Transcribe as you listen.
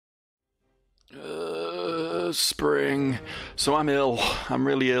Spring. So I'm ill. I'm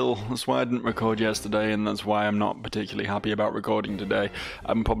really ill. That's why I didn't record yesterday, and that's why I'm not particularly happy about recording today.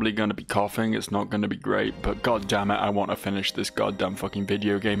 I'm probably going to be coughing. It's not going to be great, but god damn it, I want to finish this goddamn fucking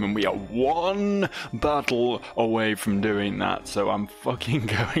video game, and we are one battle away from doing that, so I'm fucking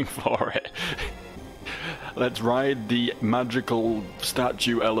going for it. Let's ride the magical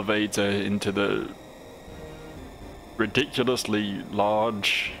statue elevator into the ridiculously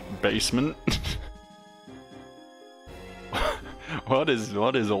large basement. What is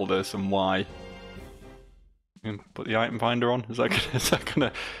all this and why? Put the item finder on. Is that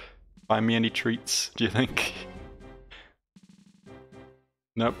gonna find me any treats, do you think?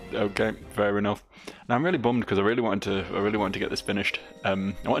 Nope. Okay, fair enough. Now I'm really bummed because I really wanted to get this finished. I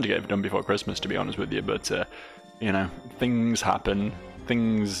wanted to get it done before Christmas, to be honest with you, but you know, things happen,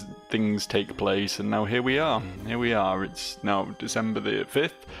 things take place, and now here we are. Here we are. It's now December the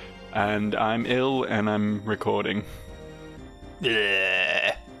 5th, and I'm ill and I'm recording.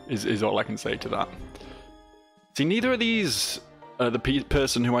 Yeah, is all I can say to that. See, neither of these are the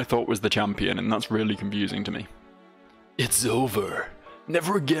person who I thought was the champion, and that's really confusing to me. It's over.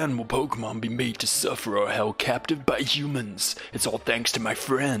 Never again will Pokemon be made to suffer or held captive by humans. It's all thanks to my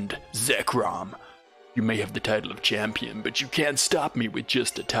friend, Zekrom. You may have the title of champion, but you can't stop me with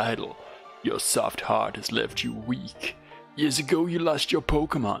just a title. Your soft heart has left you weak. Years ago you lost your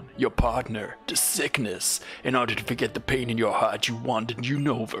Pokemon, your partner, to sickness. In order to forget the pain in your heart, you wandered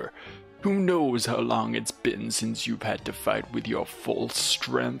Unova. Who knows how long it's been since you've had to fight with your full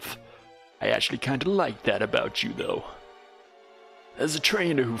strength. I actually kinda like that about you though. As a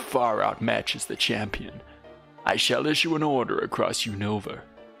trainer who far outmatches the champion, I shall issue an order across Unova.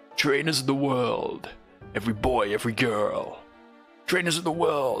 Trainers of the world, every boy, every girl. Trainers of the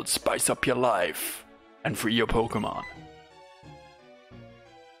world, spice up your life and free your Pokemon.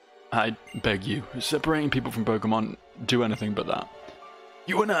 I beg you, separating people from Pokemon, do anything but that.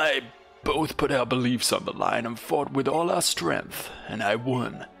 You and I both put our beliefs on the line and fought with all our strength, and I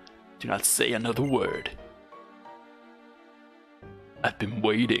won. Do not say another word. I've been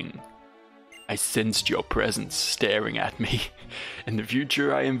waiting. I sensed your presence staring at me. In the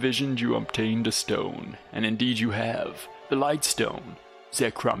future I envisioned you obtained a stone, and indeed you have. The Light Stone.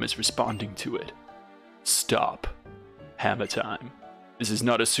 Zekrom is responding to it. Stop. Hammer time. This is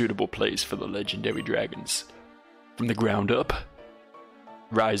not a suitable place for the legendary dragons. From the ground up,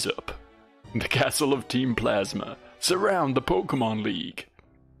 rise up. The castle of Team Plasma. Surround the Pokémon League.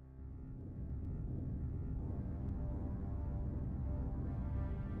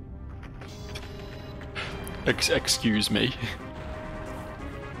 Excuse me.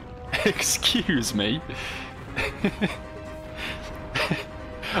 Excuse me.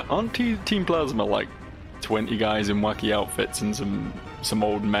 Aren't Team Plasma like 20 guys in wacky outfits and some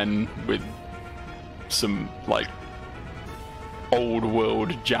old men with some like old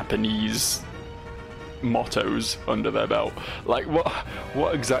world Japanese mottos under their belt? Like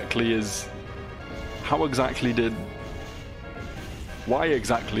what exactly is, how exactly did, why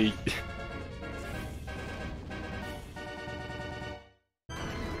exactly?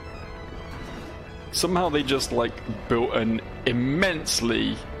 Somehow they just like built an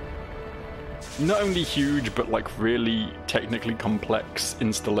immensely, not only huge, but like really technically complex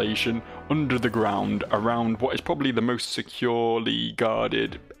installation under the ground around what is probably the most securely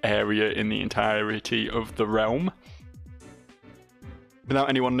guarded area in the entirety of the realm. Without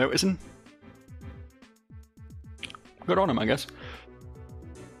anyone noticing. Good on him, I guess.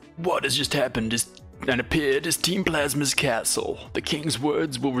 What has just happened is and appeared as Team Plasma's castle. The king's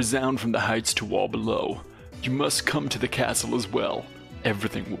words will resound from the heights to all below. You must come to the castle as well.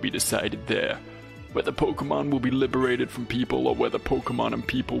 Everything will be decided there. Whether Pokemon will be liberated from people or whether Pokemon and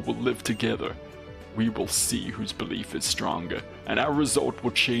people will live together. We will see whose belief is stronger, and our result will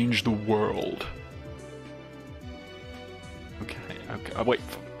change the world. Okay, wait,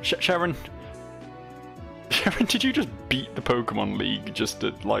 Sharon? Sharon, did you just beat the Pokemon League just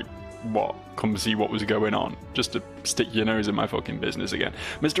to, like, what? Come see what was going on? Just to stick your nose in my fucking business again?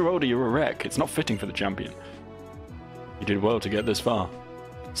 Mr. Oda, you're a wreck. It's not fitting for the champion. You did well to get this far.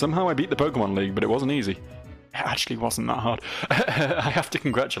 Somehow I beat the Pokemon League, but it wasn't easy. It actually wasn't that hard. I have to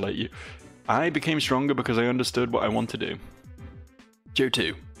congratulate you. I became stronger because I understood what I want to do.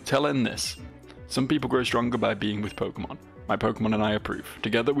 Johto, tell N this. Some people grow stronger by being with Pokemon. My Pokemon and I approve.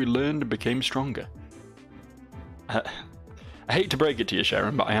 Together we learned and became stronger. I hate to break it to you,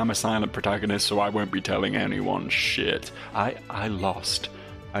 Sharon, but I am a silent protagonist, so I won't be telling anyone shit. I lost.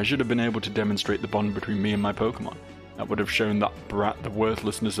 I should have been able to demonstrate the bond between me and my Pokemon. That would have shown that brat the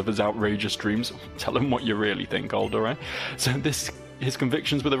worthlessness of his outrageous dreams. Tell him what you really think, Alder, eh? So this his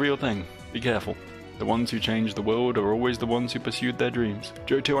convictions were the real thing. Be careful. The ones who changed the world are always the ones who pursued their dreams.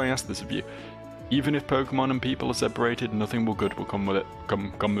 Johto, I ask this of you. Even if Pokemon and people are separated, nothing good will come with it.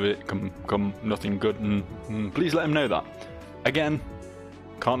 Come, nothing good. Please let him know that. Again,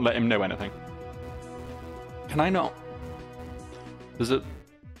 can't let him know anything. Can I not?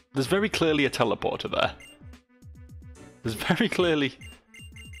 There's very clearly a teleporter there. There's very clearly...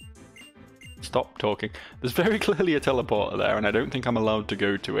 Stop talking. There's very clearly a teleporter there, and I don't think I'm allowed to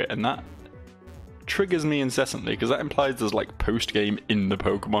go to it, and that triggers me incessantly, because that implies there's like post-game in the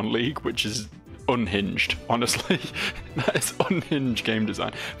Pokemon League, which is unhinged, honestly. That is unhinged game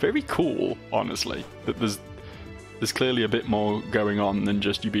design. Very cool, honestly, that there's clearly a bit more going on than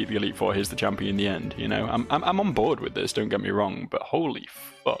just you beat the Elite Four, here's the champion in the end, you know? I'm on board with this, don't get me wrong, but holy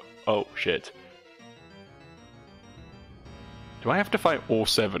fuck. Oh, shit. Do I have to fight all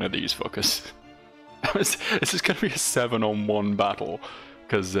 7 of these fuckers? This is going to be a 7-on-1 battle,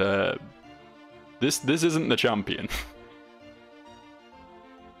 because this isn't the champion.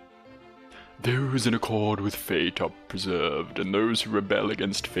 Those in accord with fate are preserved, and those who rebel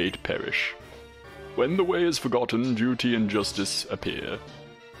against fate perish. When the way is forgotten, duty and justice appear.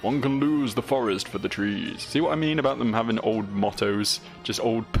 One can lose the forest for the trees. See what I mean about them having old mottos? Just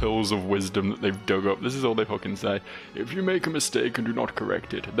old pills of wisdom that they've dug up. This is all they fucking say. If you make a mistake and do not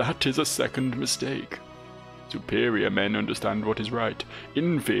correct it, that is a second mistake. Superior men understand what is right.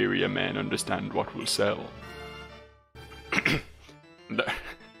 Inferior men understand what will sell.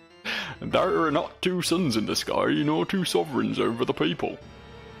 There are not 2 suns in the sky, nor 2 sovereigns over the people.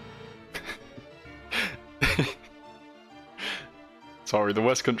 Sorry, the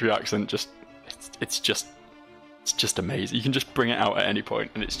West Country accent it's just amazing. You can just bring it out at any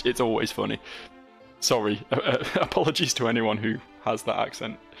point, and it's always funny. Sorry, apologies to anyone who has that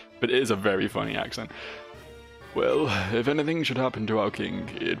accent, but it is a very funny accent. Well, if anything should happen to our king,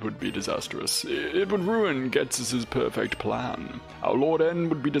 it would be disastrous. It would ruin Ghetsis' perfect plan. Our Lord N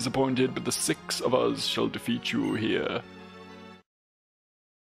would be disappointed, but the 6 of us shall defeat you here.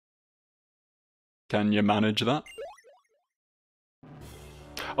 Can you manage that?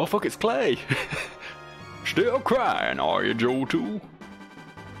 Oh fuck, it's Clay! Still crying, are you, Johto?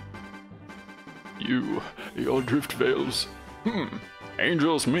 Your drift fails.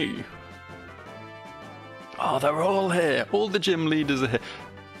 Angels me. Oh, they're all here. All the gym leaders are here.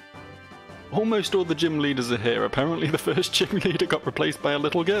 Almost all the gym leaders are here. Apparently the first gym leader got replaced by a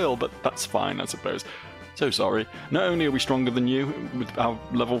little girl, but that's fine, I suppose. So sorry. Not only are we stronger than you, with our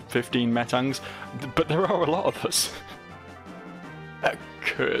level 15 Metangs, but there are a lot of us.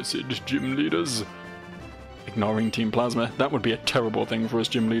 Accursed gym leaders. Ignoring Team Plasma. That would be a terrible thing for us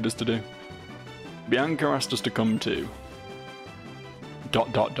gym leaders to do. Bianca asked us to come too. ...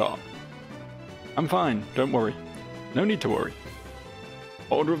 I'm fine, don't worry. No need to worry.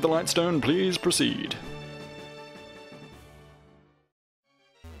 Order of the Lightstone, please proceed.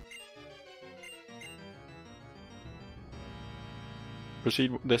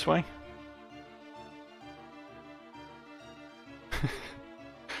 Proceed this way?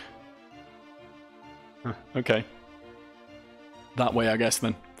 Okay. That way, I guess,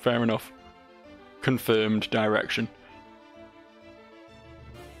 then. Fair enough. Confirmed direction.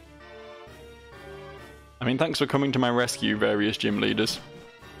 I mean, thanks for coming to my rescue, various gym leaders.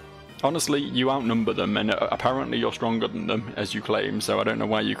 Honestly, you outnumber them, and apparently you're stronger than them, as you claim, so I don't know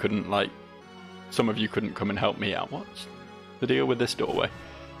why you couldn't, like... Some of you couldn't come and help me out. What's the deal with this doorway?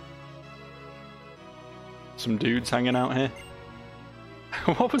 Some dudes hanging out here?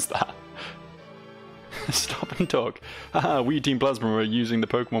 What was that? Stop and talk. Haha, we Team Plasma are using the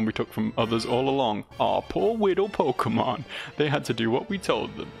Pokemon we took from others all along. Aw, poor widow Pokemon. They had to do what we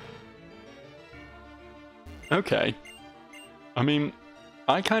told them. Okay. I mean,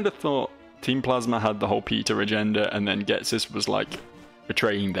 I kind of thought Team Plasma had the whole Peter agenda, and then Ghetsis was like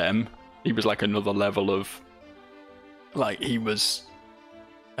betraying them. He was like another level of, like, he was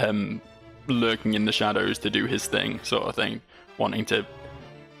lurking in the shadows to do his thing, sort of thing, wanting to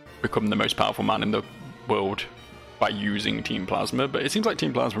become the most powerful man in the world by using Team Plasma. But it seems like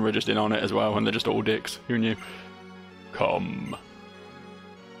Team Plasma were just in on it as well, and they're just all dicks. Who knew? Come.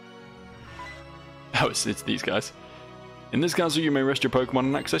 Oh, it's these guys. In this castle you may rest your Pokemon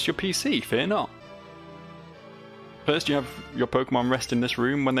and access your PC, fear not. First you have your Pokemon rest in this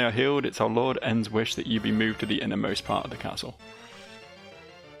room. When they are healed, it's our Lord N's wish that you be moved to the innermost part of the castle.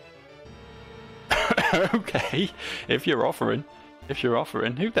 Okay, if you're offering. If you're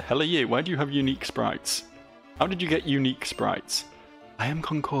offering. Who the hell are you? Why do you have unique sprites? How did you get unique sprites? I am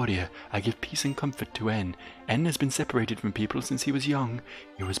Concordia. I give peace and comfort to N. N has been separated from people since he was young.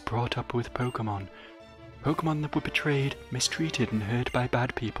 He was brought up with Pokemon. Pokemon that were betrayed, mistreated, and hurt by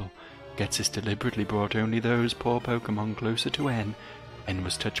bad people. Ghetsis deliberately brought only those poor Pokemon closer to N. N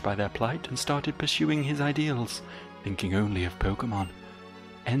was touched by their plight and started pursuing his ideals, thinking only of Pokemon.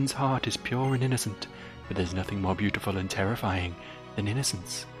 N's heart is pure and innocent, but there's nothing more beautiful and terrifying than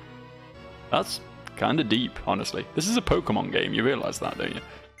innocence. That's kinda deep, honestly. This is a Pokemon game, you realise that, don't you?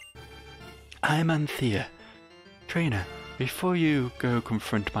 I'm Anthea. Trainer, before you go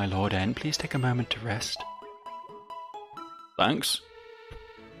confront my Lord N, please take a moment to rest. Thanks.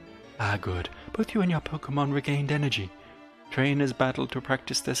 Ah, good. Both you and your Pokemon regained energy. Trainers battle to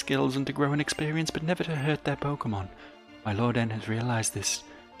practice their skills and to grow in experience, but never to hurt their Pokemon. My Lord N has realized this,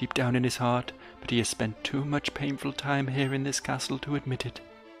 deep down in his heart, but he has spent too much painful time here in this castle to admit it.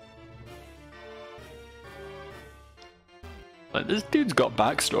 Like, this dude's got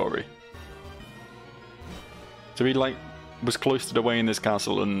backstory. So he, like, was cloistered away in this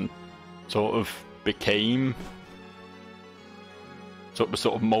castle and sort of became... sort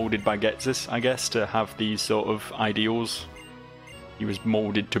of moulded by Ghetsis, I guess, to have these sort of ideals. He was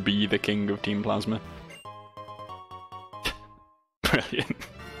moulded to be the king of Team Plasma. Brilliant.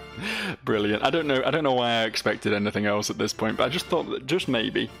 Brilliant. I don't know why I expected anything else at this point, but I just thought that just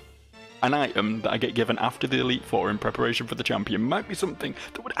maybe an item that I get given after the Elite Four in preparation for the champion might be something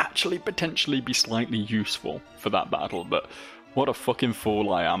that would actually potentially be slightly useful for that battle, but what a fucking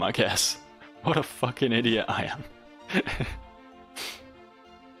fool I am, I guess. What a fucking idiot I am.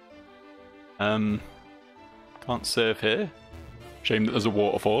 Can't serve here. Shame that there's a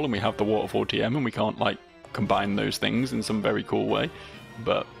waterfall and we have the waterfall TM and we can't, like, combine those things in some very cool way.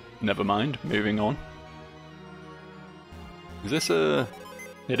 But never mind, moving on. Is this a...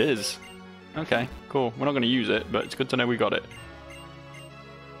 It is. Okay, cool. We're not going to use it, but it's good to know we got it.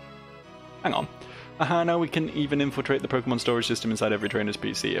 Hang on. Aha, now we can even infiltrate the Pokemon storage system inside every trainer's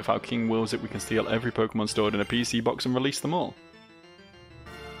PC. If our king wills it, we can steal every Pokemon stored in a PC box and release them all.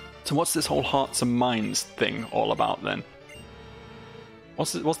 So what's this whole hearts and minds thing all about then?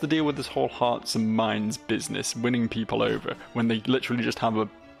 What's the deal with this whole hearts and minds business, winning people over, when they literally just have a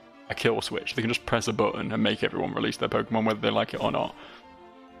kill switch? They can just press a button and make everyone release their Pokemon whether they like it or not.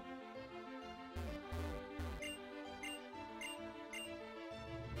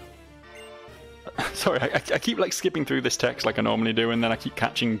 Sorry, I keep like skipping through this text like I normally do, and then I keep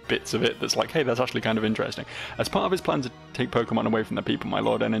catching bits of it that's like, hey, that's actually kind of interesting. As part of his plan to take Pokemon away from the people, my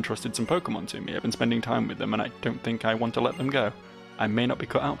Lord N entrusted some Pokemon to me. I've been spending time with them, and I don't think I want to let them go. I may not be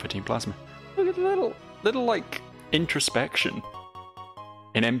cut out for Team Plasma. Look at the little like introspection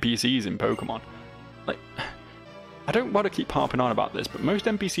in NPCs in Pokemon. Like, I don't want to keep harping on about this, but most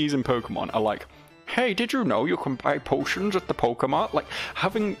NPCs in Pokemon are like, hey, did you know you can buy potions at the Pokemon? Like,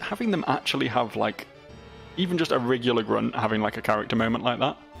 having them actually have, like, even just a regular grunt having, like, a character moment like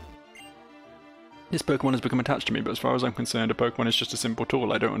that. This Pokemon has become attached to me, but as far as I'm concerned, a Pokemon is just a simple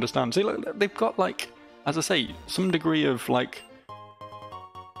tool I don't understand. See, look, they've got, like, as I say, some degree of, like...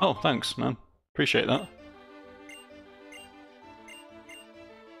 Oh, thanks, man. Appreciate that.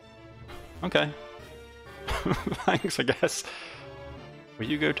 Okay. Thanks, I guess. Will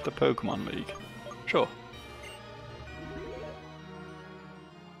you go to the Pokemon League? Sure.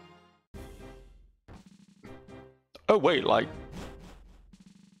 Oh wait, like...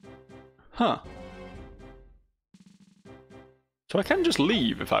 Huh. So I can just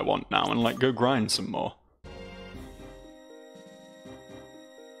leave if I want now and like go grind some more.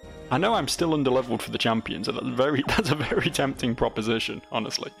 I know I'm still underleveled for the champion, so that's a very tempting proposition,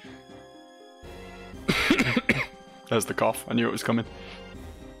 honestly. There's the cough, I knew it was coming.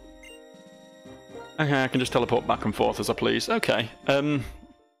 Okay, I can just teleport back and forth as I please. Okay, I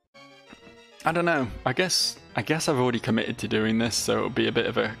don't know. I guess I've already committed to doing this, so it'll be a bit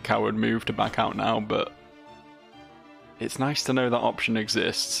of a coward move to back out now, but it's nice to know that option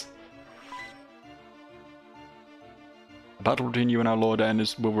exists. A battle between you and our Lord N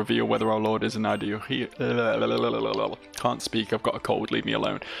will reveal whether our Lord is an ideal hero. Can't speak, I've got a cold, leave me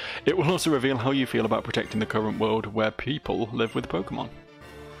alone. It will also reveal how you feel about protecting the current world where people live with Pokemon.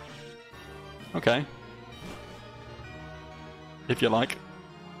 Okay. If you like.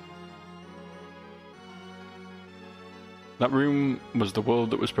 That room was the world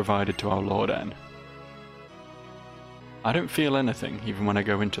that was provided to our Lord N. I don't feel anything, even when I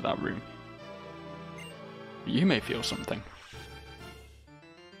go into that room. But you may feel something.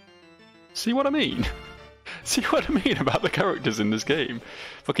 See what I mean? See what I mean about the characters in this game?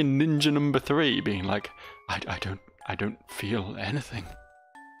 Fucking Ninja number 3 being like, I don't feel anything.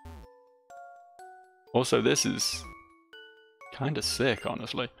 Also, this is kind of sick,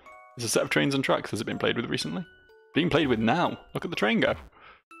 honestly. There's a set of trains and tracks. Has it been played with recently? Being played with now. Look at the train go.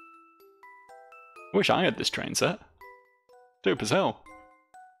 I wish I had this train set. Dope as hell.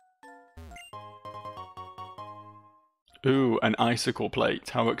 Ooh, an icicle plate.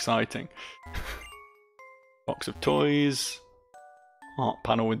 How exciting. Box of toys. Art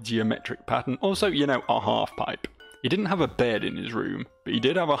panel with geometric pattern. Also, you know, a half pipe. He didn't have a bed in his room, but he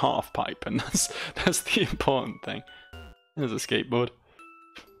did have a half pipe, and that's the important thing. There's a skateboard.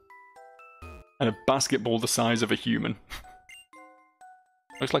 And a basketball the size of a human.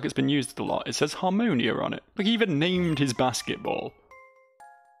 Looks like it's been used a lot. It says Harmonia on it. Look, he even named his basketball.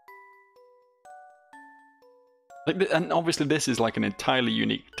 Like, and obviously this is like an entirely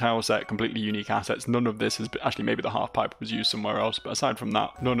unique tile set, completely unique assets. None of this has been, actually maybe the half pipe was used somewhere else, but aside from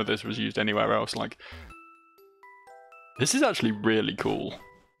that, none of this was used anywhere else. Like, this is actually really cool.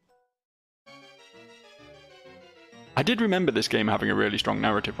 I did remember this game having a really strong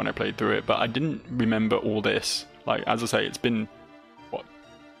narrative when I played through it, but I didn't remember all this. Like, as I say, it's been, what,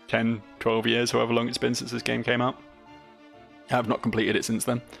 10, 12 years, however long it's been since this game came out. I have not completed it since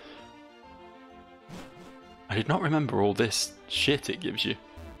then. I did not remember all this shit it gives you.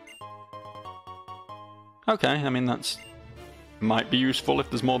 Okay, I mean, that's might be useful if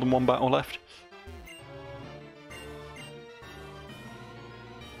there's more than one battle left.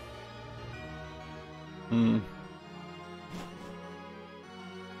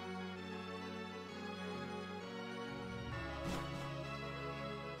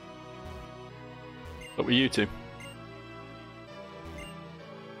 What were you two?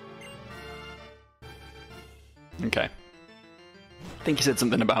 Okay. I think he said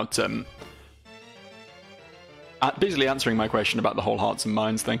something about basically answering my question about the whole hearts and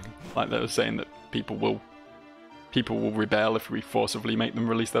minds thing. Like they were saying that people will rebel if we forcibly make them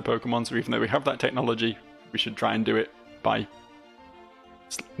release their Pokemon. So even though we have that technology, we should try and do it by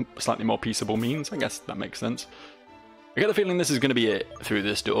slightly more peaceable means. I guess that makes sense. I get the feeling this is going to be it through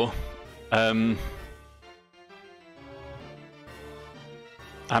this door.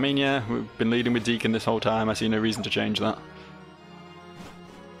 I mean, yeah, we've been leading with Deacon this whole time. I see no reason to change that.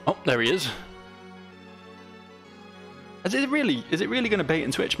 Oh, there he is. Is it really going to bait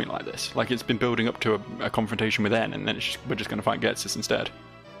and switch me like this? Like it's been building up to a confrontation with N, and then we're just going to fight Getsis instead?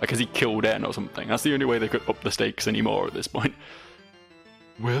 Like, has he killed N or something? That's the only way they could up the stakes anymore at this point.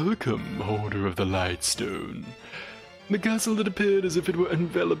 Welcome, holder of the Lightstone. The castle that appeared as if it were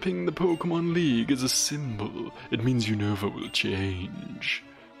enveloping the Pokémon League is a symbol. It means Unova will change.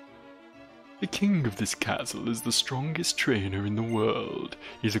 The king of this castle is the strongest trainer in the world.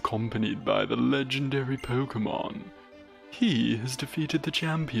 He's accompanied by the legendary Pokémon. He has defeated the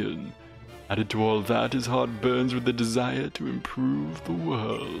champion. Added to all that, his heart burns with the desire to improve the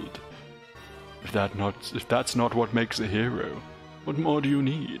world. If that's not what makes a hero, what more do you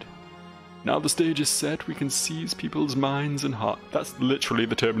need? Now the stage is set, we can seize people's minds and hearts. That's literally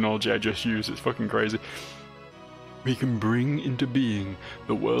the terminology I just used, it's fucking crazy. We can bring into being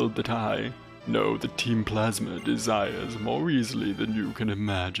the world that I, no, the Team Plasma desires more easily than you can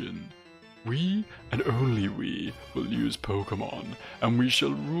imagine. We, and only we, will use Pokémon, and we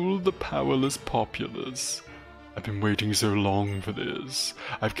shall rule the powerless populace. I've been waiting so long for this.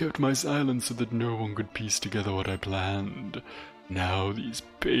 I've kept my silence so that no one could piece together what I planned. Now these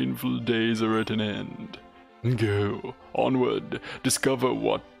painful days are at an end. Go, onward, discover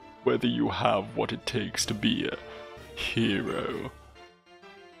whether you have what it takes to be a hero.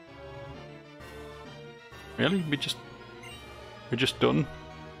 Really? We're just done?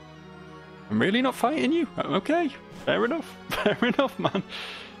 I'm really not fighting you? Okay, fair enough. Fair enough, man.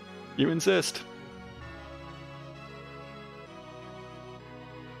 You insist.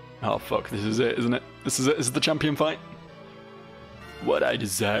 Oh fuck, this is it, isn't it? This is it, this is the champion fight. What I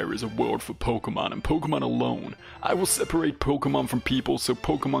desire is a world for Pokemon, and Pokemon alone. I will separate Pokemon from people so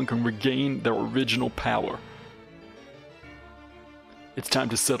Pokemon can regain their original power. It's time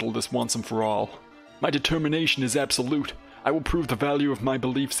to settle this once and for all. My determination is absolute. I will prove the value of my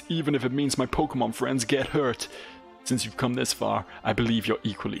beliefs even if it means my Pokemon friends get hurt. Since you've come this far, I believe you're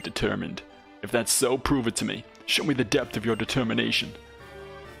equally determined. If that's so, prove it to me. Show me the depth of your determination.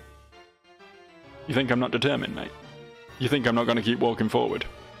 You think I'm not determined, mate? You think I'm not gonna keep walking forward?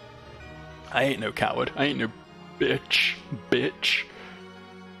 I ain't no coward. I ain't no bitch.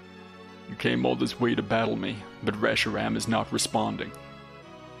 You came all this way to battle me, but Reshiram is not responding.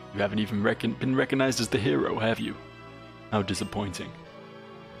 You haven't even been recognized as the hero, have you? How disappointing.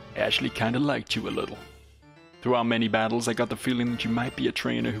 I actually kinda liked you a little. Through our many battles, I got the feeling that you might be a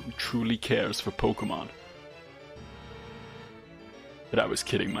trainer who truly cares for Pokemon. But I was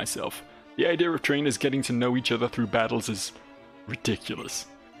kidding myself. The idea of trainers getting to know each other through battles is ridiculous.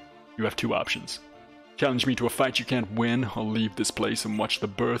 You have two options. Challenge me to a fight you can't win. I'll leave this place and watch the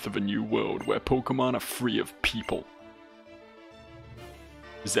birth of a new world where Pokemon are free of people.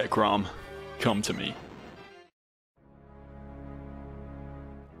 Zekrom, come to me.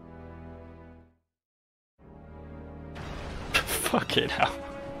 Fucking hell.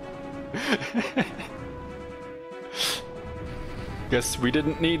 Guess we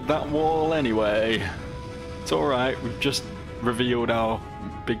didn't need that wall anyway. It's alright, we've just revealed our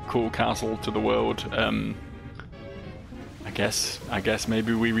big cool castle to the world. I guess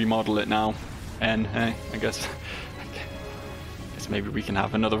maybe we remodel it now. And hey, I guess maybe we can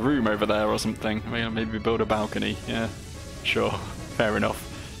have another room over there or something. Maybe build a balcony. Yeah, sure, fair enough.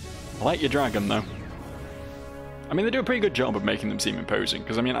 I like your dragon though. I mean, they do a pretty good job of making them seem imposing,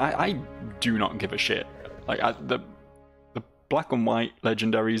 because I mean, I do not give a shit. Like, the black and white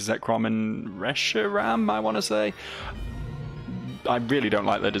legendaries, Zekrom and Reshiram, I want to say. I really don't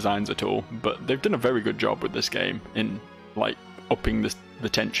like their designs at all, but they've done a very good job with this game in, like, upping the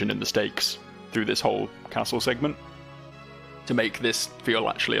tension and the stakes through this whole castle segment to make this feel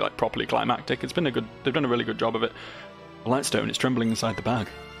actually, like, properly climactic. It's been they've done a really good job of it. The Lightstone is trembling inside the bag.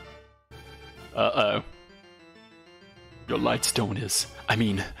 Uh-oh. Your Lightstone is. I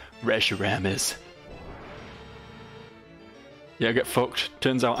mean, Reshiram is. Yeah, get fucked.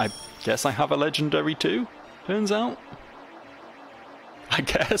 Turns out I guess I have a legendary too? Turns out. I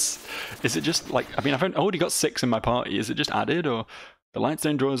guess. Is it just like, I mean, I've already got 6 in my party. Is it just added, or the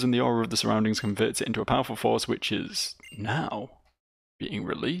Lightstone draws in the aura of the surroundings, converts it into a powerful force, which is now being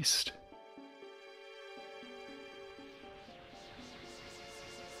released?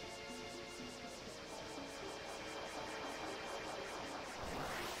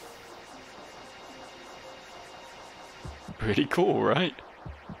 Pretty cool, right?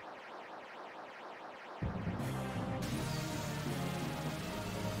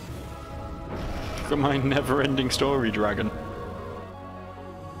 Look at my never-ending story dragon.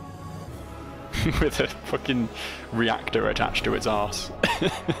 With a fucking reactor attached to its arse.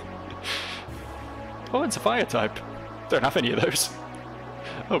 Oh, it's a fire type. Don't have any of those.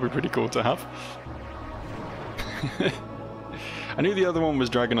 That'll be pretty cool to have. I knew the other one was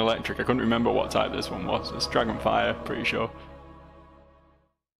Dragon Electric. I couldn't remember what type this one was. It's Dragon Fire, pretty sure.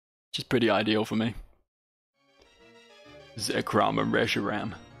 Which is pretty ideal for me. Zekrom and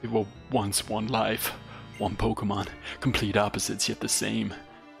Reshiram. They were once one life, one Pokemon. Complete opposites yet the same.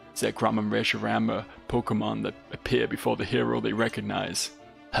 Zekrom and Reshiram are Pokemon that appear before the hero they recognize.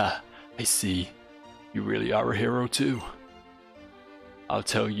 Ha, I see. You really are a hero too. I'll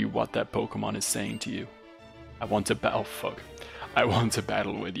tell you what that Pokemon is saying to you. I want to battle. Fuck. I want to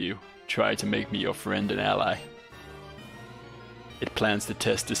battle with you. Try to make me your friend and ally. It plans to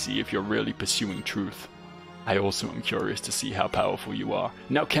test to see if you're really pursuing truth. I also am curious to see how powerful you are.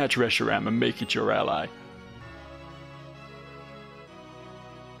 Now catch Reshiram and make it your ally.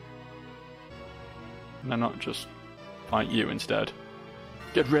 No, not just fight you instead.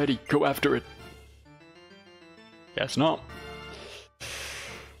 Get ready, go after it. Guess not.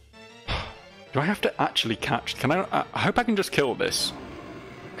 Do I have to actually catch? Can I hope I can just kill this.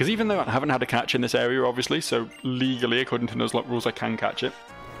 Because even though I haven't had a catch in this area, obviously, so legally, according to Nuzlocke rules, I can catch it.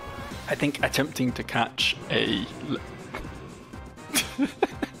 I think attempting to catch a...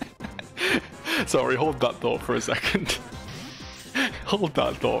 Sorry, hold that thought for a second. Hold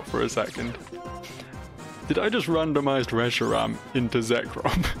that thought for a second. Did I just randomized Reshiram into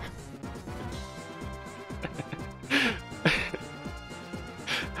Zekrom?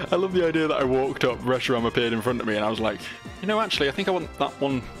 I love the idea that I walked up, Reshiram appeared in front of me, and I was like, you know, actually, I think I want that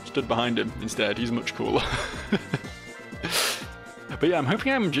one stood behind him instead. He's much cooler. But yeah, I'm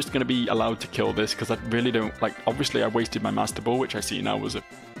hoping I'm just going to be allowed to kill this, because I really don't, like, obviously I wasted my Master Ball, which I see now was a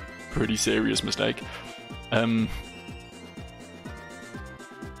pretty serious mistake.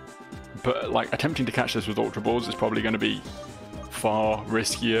 But, like, attempting to catch this with Ultra Balls is probably going to be far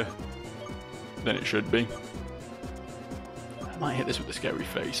riskier than it should be. I might hit this with a scary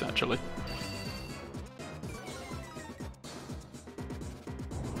face, actually.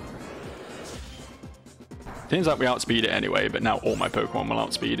 Turns out we outspeed it anyway, but now all my Pokemon will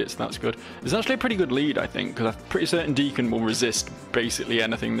outspeed it, so that's good. It's actually a pretty good lead, I think, because I'm pretty certain Deacon will resist basically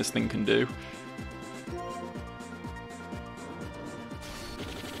anything this thing can do.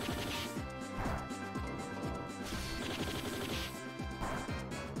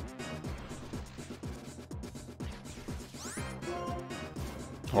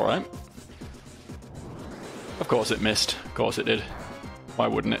 Alright. Of course it missed. Of course it did. Why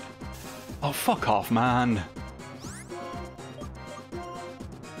wouldn't it? Oh, fuck off, man.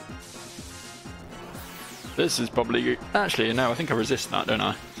 This is probably... Actually, no, I think I resist that, don't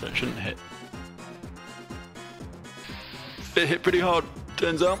I? So it shouldn't hit. It hit pretty hard,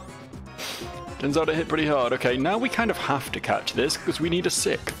 turns out. Turns out it hit pretty hard. Okay, now we kind of have to catch this because we need a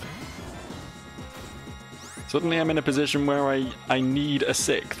 6th. Suddenly I'm in a position where I need a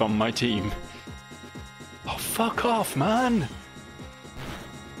 6th on my team. Oh, fuck off, man!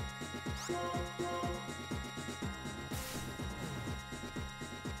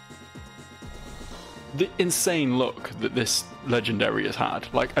 The insane look that this legendary has had,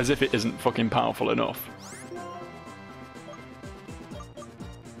 like as if it isn't fucking powerful enough.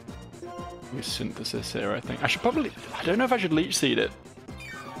 Use synthesis here, I think. I should probably, I don't know if I should leech seed it.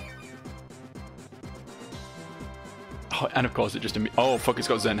 Oh, and of course it just, oh fuck, it's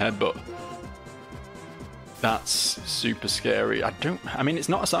got Zen Headbutt. That's super scary. I mean it's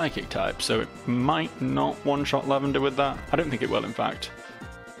not a psychic type, so it might not one-shot Lavender with that. I don't think it will, in fact.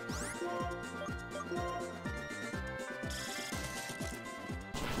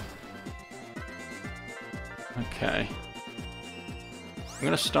 Okay. I'm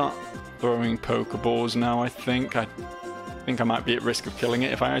gonna start throwing Pokeballs now, I think. I think I might be at risk of killing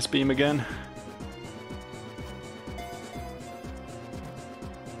it if I Ice Beam again.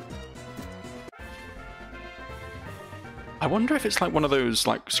 I wonder if it's like one of those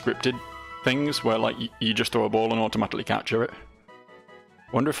like scripted things where like you just throw a ball and automatically capture it.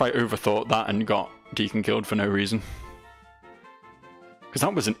 I wonder if I overthought that and got Deacon killed for no reason. Because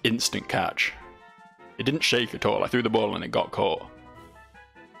that was an instant catch. It didn't shake at all. I threw the ball and it got caught.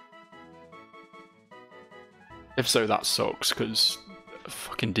 If so, that sucks, because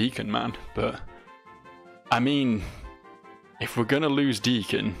fucking Deacon, man. But, I mean, if we're going to lose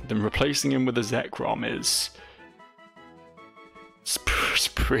Deacon, then replacing him with a Zekrom is... It's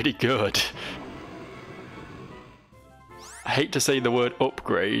pretty good. I hate to say the word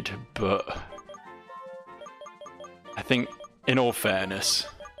upgrade, but I think, in all fairness,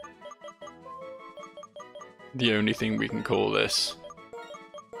 the only thing we can call this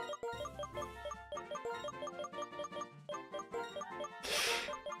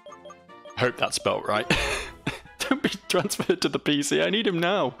hope that's spelled right. Don't be transferred to the PC. I need him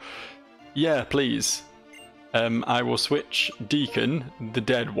now. Yeah, please. I will switch Deacon, the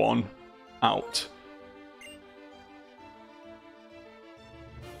dead one, out.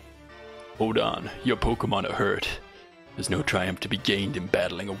 Hold on, your Pokemon are hurt. There's no triumph to be gained in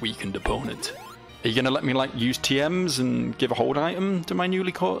battling a weakened opponent. Are you gonna let me, like, use TMs and give a hold item to my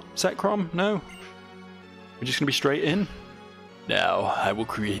newly caught Zekrom? No? We're just gonna be straight in? Now, I will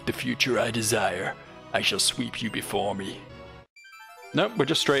create the future I desire. I shall sweep you before me. Nope, we're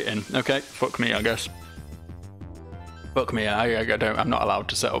just straight in. Okay, fuck me, I guess. Fuck me, I'm not allowed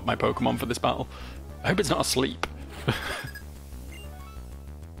to set up my Pokemon for this battle. I hope it's not asleep.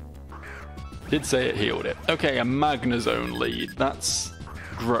 Did say it healed it. Okay, a Magnezone lead. That's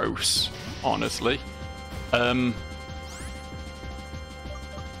gross, honestly.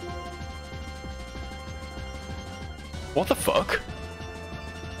 What the fuck?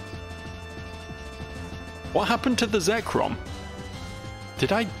 What happened to the Zekrom?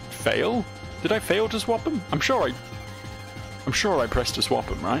 Did I fail? Did I fail to swap him? I'm sure I pressed to swap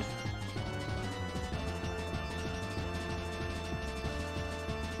him, right?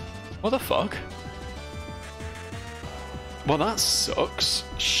 What the fuck? Well, that sucks.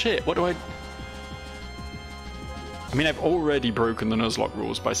 Shit, what do I mean, I've already broken the Nuzlocke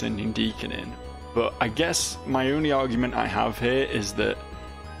rules by sending Deacon in, but I guess my only argument I have here is that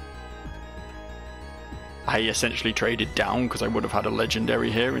I essentially traded down because I would have had a legendary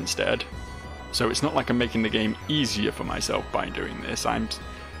here instead. So it's not like I'm making the game easier for myself by doing this.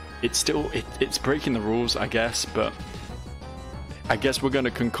 It's breaking the rules, I guess, but I guess we're going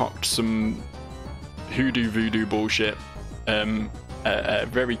to concoct some hoodoo voodoo bullshit, a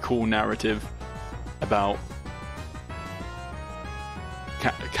very cool narrative about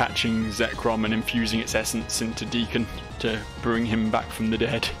catching Zekrom and infusing its essence into Deacon to bring him back from the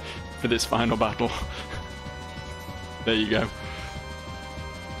dead for this final battle. There you go.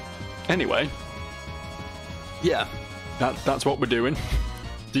 Anyway, yeah, that's what we're doing.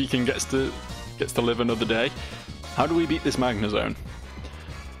 Deacon gets to live another day. How do we beat this Magnezone?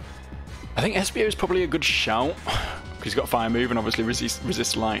 I think Espio is probably a good shout because he's got Fire Move and obviously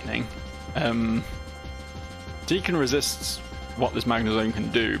resists lightning. Deacon resists what this Magnezone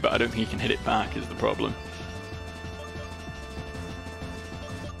can do, but I don't think he can hit it back is the problem.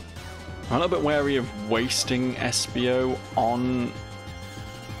 I'm a little bit wary of wasting Espio on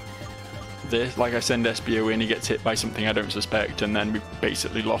this. Like, I send Espio in, he gets hit by something I don't suspect, and then we've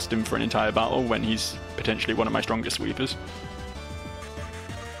basically lost him for an entire battle when he's potentially one of my strongest sweepers.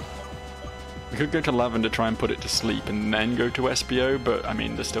 We could go to Lavender, try and put it to sleep, and then go to Espio, but I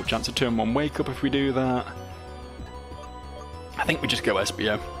mean, there's still a chance of turn 1 wake up if we do that. I think we just go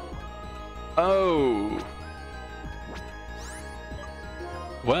SBO. Oh.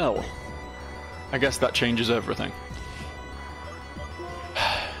 Well, I guess that changes everything.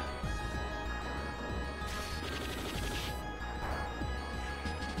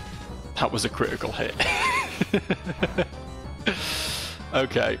 That was a critical hit.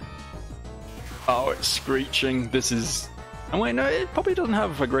 Okay. Oh, it's Screeching. This is... Oh wait, no, it probably doesn't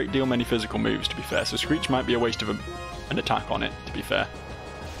have a great deal many physical moves, to be fair, so Screech might be a waste of an attack on it, to be fair.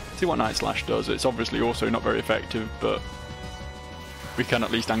 See what Night Slash does. It's obviously also not very effective, but we can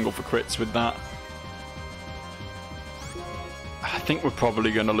at least angle for crits with that. I think we're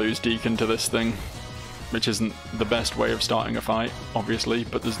probably going to lose Deacon to this thing, which isn't the best way of starting a fight, obviously,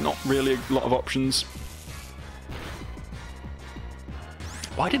 but there's not really a lot of options.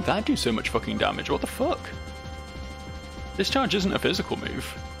 Why did that do so much fucking damage? What the fuck? Discharge isn't a physical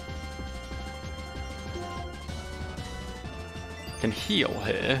move. Can heal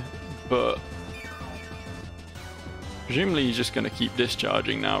here, but presumably he's just going to keep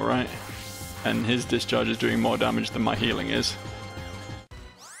discharging now, right? And his discharge is doing more damage than my healing is.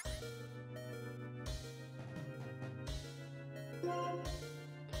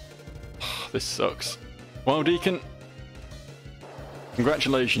 This sucks. Well, Deacon,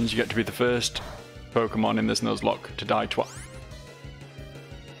 congratulations, you get to be the first Pokemon in this Nuzlocke to die twice.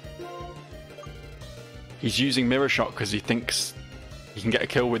 He's using Mirror Shot because he thinks he can get a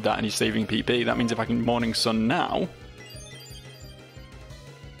kill with that and he's saving PP. That means if I can Morning Sun now,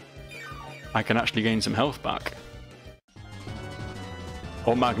 I can actually gain some health back.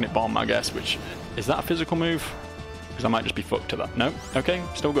 Or Magnet Bomb, I guess, which... Is that a physical move? Because I might just be fucked to that. No? Okay,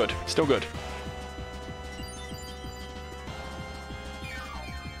 still good. Still good.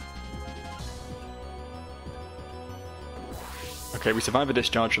 Okay, we survive a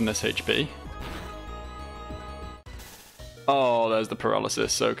discharge from this HP. Oh, there's the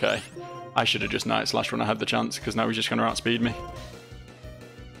paralysis. Okay. I should have just Night Slash when I had the chance, because now he's just going to outspeed me.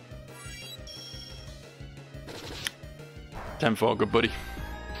 10-4, good buddy.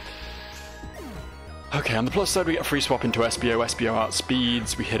 Okay, on the plus side we get a free swap into SBO. SBO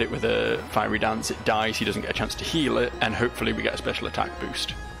outspeeds, we hit it with a Fiery Dance, it dies, he doesn't get a chance to heal it, and hopefully we get a special attack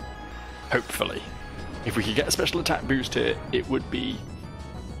boost. Hopefully. If we could get a special attack boost here, it would be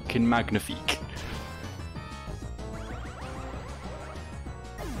fucking magnifique.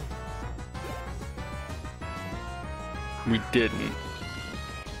 We didn't.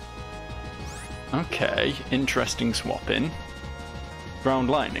 Okay, interesting swap in.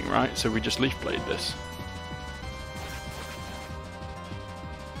 Ground Lightning, right? So we just Leaf Blade this.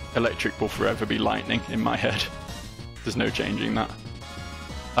 Electric will forever be lightning in my head. There's no changing that.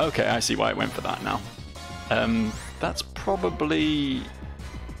 Okay, I see why it went for that now. That's probably...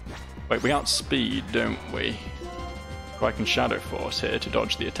 Wait, we outspeed, don't we? So I can Shadow Force here to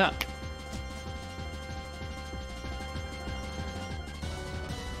dodge the attack.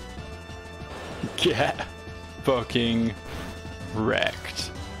 Get fucking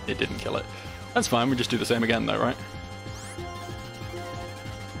wrecked. It didn't kill it. That's fine, we just do the same again though, right?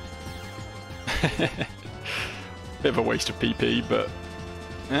 Bit of a waste of PP, but...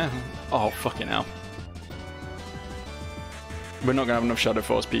 yeah. Oh, fucking hell. We're not going to have enough Shadow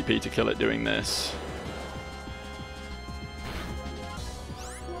Force PP to kill it doing this.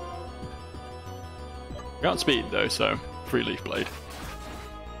 We outspeed though, so free Leaf Blade.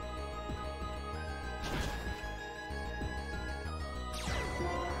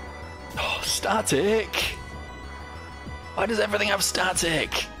 Oh, static! Why does everything have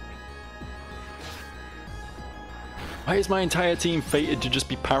static? Why is my entire team fated to just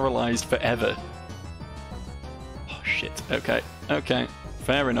be paralyzed forever? Oh shit, okay, okay,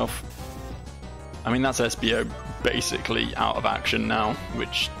 fair enough. I mean, that's SBO basically out of action now,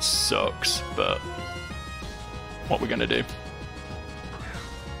 which sucks, but what we're gonna do.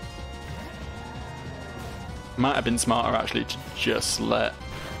 Might have been smarter actually to just let...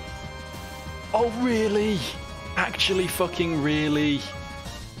 Oh really? Actually fucking really?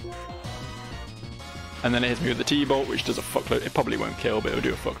 And then it hits me with the T-Bolt, which does a fuckload. It probably won't kill, but it'll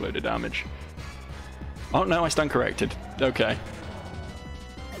do a fuckload of damage. Oh no, I stand corrected. Okay.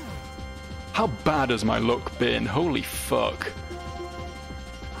 How bad has my luck been? Holy fuck.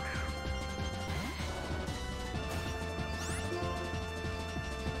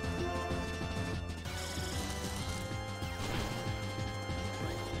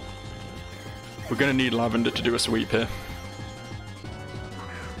 We're gonna need Lavender to do a sweep here.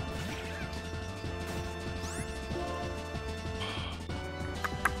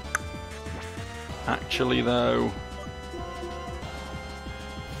 Actually, though...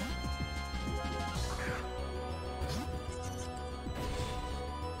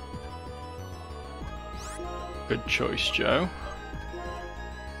 Good choice, Joe.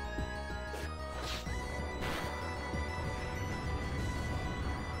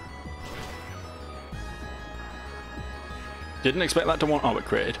 Didn't expect that to want. Oh, it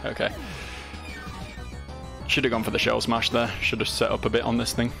created. Okay. Should have gone for the shell smash there. Should have set up a bit on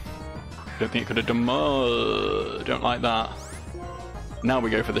this thing. Don't think it could have done more. Don't like that. Now we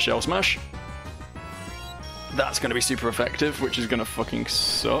go for the shell smash. That's going to be super effective, which is going to fucking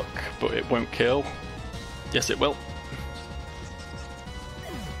suck, but it won't kill. Yes, it will.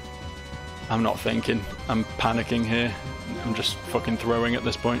 I'm not thinking. I'm panicking here. I'm just fucking throwing at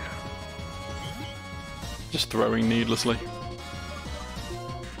this point. Just throwing needlessly.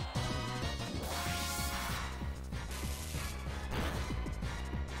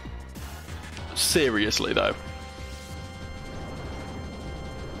 Seriously, though.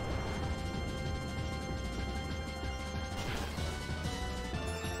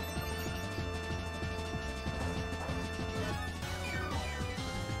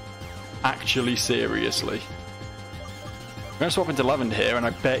 Actually, seriously. I'm going to swap into Lavender here, and I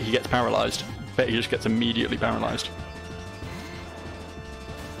bet he gets paralysed. I bet he just gets immediately paralysed.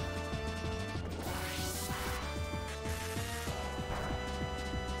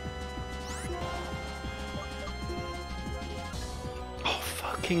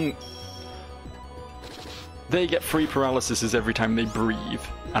 They get free paralysis every time they breathe,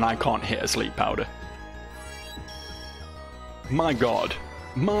 and I can't hit a sleep powder. My god.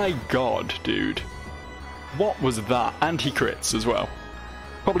 My god, dude. What was that? And he crits as well.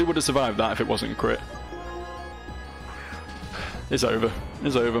 Probably would have survived that if it wasn't a crit. It's over.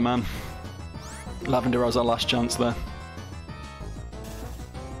 It's over, man. Lavender has our last chance there.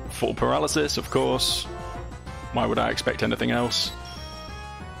 Full paralysis, of course. Why would I expect anything else?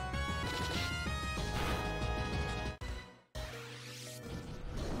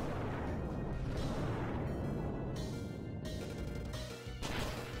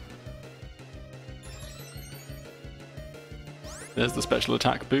 There's the special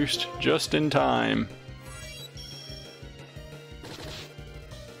attack boost, just in time.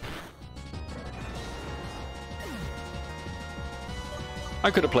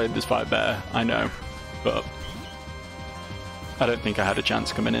 I could have played this fight better, I know, but I don't think I had a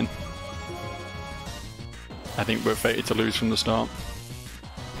chance coming in. I think we're fated to lose from the start.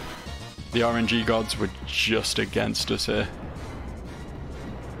 The RNG gods were just against us here.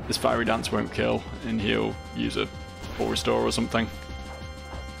 This Fiery Dance won't kill, and he'll use a full restore or something.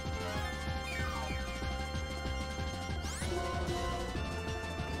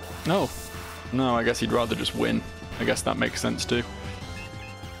 Oh, no, I guess he'd rather just win. I guess that makes sense too.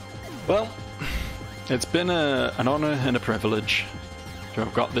 Well, it's been an honour and a privilege to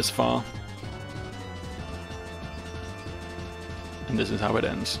have got this far. And this is how it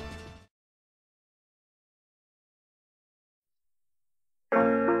ends.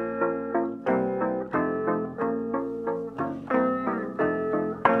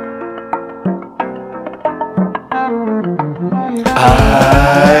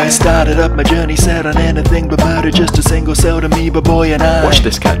 I started up my journey set on anything but murder, just a single celled amoeba boy and I. Watch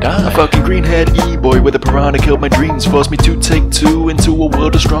this cat die. A fucking greenhead e-boy with a piranha killed my dreams, forced me to take two into a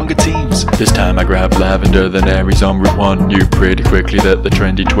world of stronger teams. This time I grabbed Lavender, then Aries on Route 1. Knew pretty quickly that the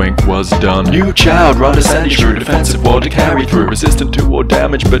trendy twink was done. New child, Ronda Sandy through defensive wall to carry through, resistant to all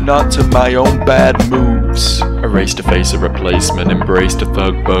damage but not to my own bad moves. Erased to face a replacement, embraced a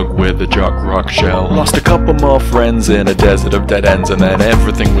thug bug with a jock rock shell. Lost a couple more friends in a desert of dead ends, and then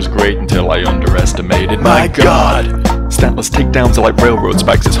everything was great until I underestimated my god. Statless takedowns are like railroad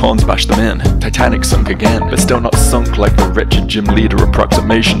spikes as horns bash them in. Titanic sunk again, but still not sunk like the wretched gym leader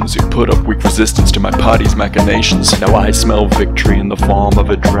approximations who put up weak resistance to my party's machinations. Now I smell victory in the form of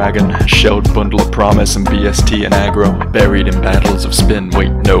a dragon, a shelled bundle of promise and BST and aggro, buried in battles of spin.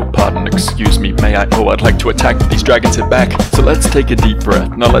 Wait, no, pardon, excuse me, may I? Oh, I'd like to attack, but these dragons hit back. So let's take a deep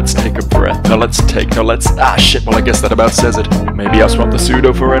breath. Now let's take a breath. Now let's ah shit, well I guess that about says it. Maybe I'll swap the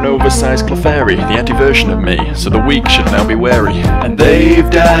pseudo for an oversized Clefairy, the anti-version of me, so the weak should now be wary. And they've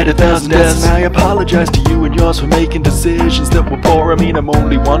died 1,000 deaths, and I apologize to you and yours for making decisions that were poor. I mean, I'm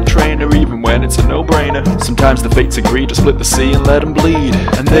only one trainer, even when it's a no-brainer. Sometimes the fates agree to split the sea and let them bleed.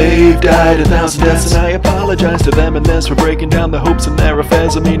 And they've died 1,000 deaths, and I apologize to them and theirs for breaking down their hopes and their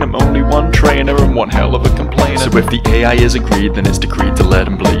affairs. I mean, I'm only one trainer and one hell of a complainer. So if the AI is agreed, then it's decreed to let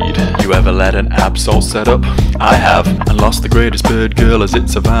them bleed. You ever let an Absol set up? I have, and lost the greatest bird girl as it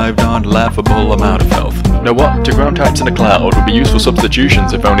survived on a laughable amount of health. Know what? To ground type types in a cloud would be useful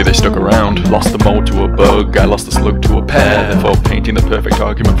substitutions if only they stuck around. Lost the mold to a bug, I lost the slug to a pear, therefore painting the perfect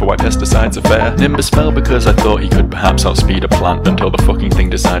argument for why pesticides are fair. Nimbus fell because I thought he could perhaps outspeed a plant until the fucking thing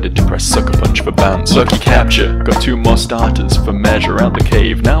decided to press sucker punch for bounce. Lucky capture, got 2 more starters for measure out the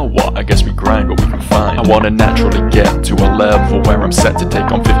cave. Now what? I guess we grind what we can find. I wanna naturally get to a level where I'm set to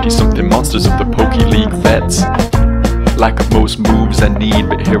take on 50 something monsters of the Poke League vets. Lack of most moves I need,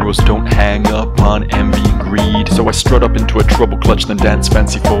 but heroes don't hang up on envy and greed. So I strut up into a trouble clutch, then dance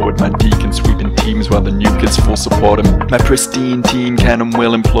fancy forward. My deacon sweeping teams while the new kids full support him. My pristine team can and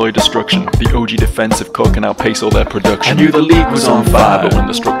will employ destruction. The OG defensive core can outpace all their production. I knew the league was on fire, but when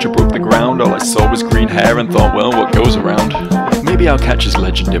the structure broke the ground, all I saw was green hair and thought, well, what goes around? Maybe I'll catch his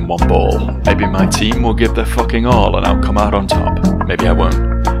legend in one ball. Maybe my team will give their fucking all and I'll come out on top. Maybe I won't.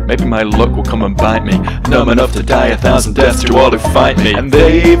 Maybe my luck will come and bite me. Numb enough to die 1,000 deaths to all who fight me. And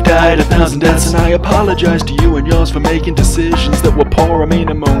they've died 1,000 deaths, and I apologize to you and yours for making decisions that were poor. I mean,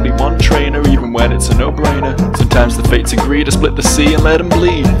 I'm only one trainer, even when it's a no-brainer. Sometimes the fates agree to split the sea and let them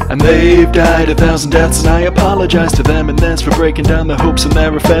bleed. And they've died 1,000 deaths, and I apologize to them and theirs for breaking down their hopes and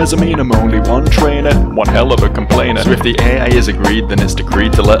their affairs. I mean, I'm only one trainer, one hell of a complainer. So if the AI is agreed, then it's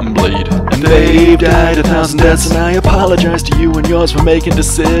decreed to let them bleed. And they've died 1,000 deaths, and I apologize to you and yours for making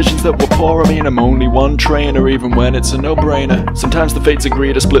decisions that were poor. I mean, I'm only one trainer, even when it's a no-brainer. Sometimes the fates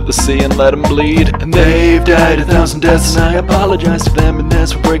agree to split the sea and let them bleed. And they've died 1,000 deaths, and I apologize to them and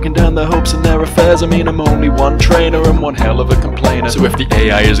theirs for breaking down their hopes and their affairs. I mean, I'm only one trainer and one hell of a complainer. So if the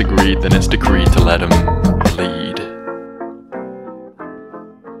AI is agreed, then it's decreed to let them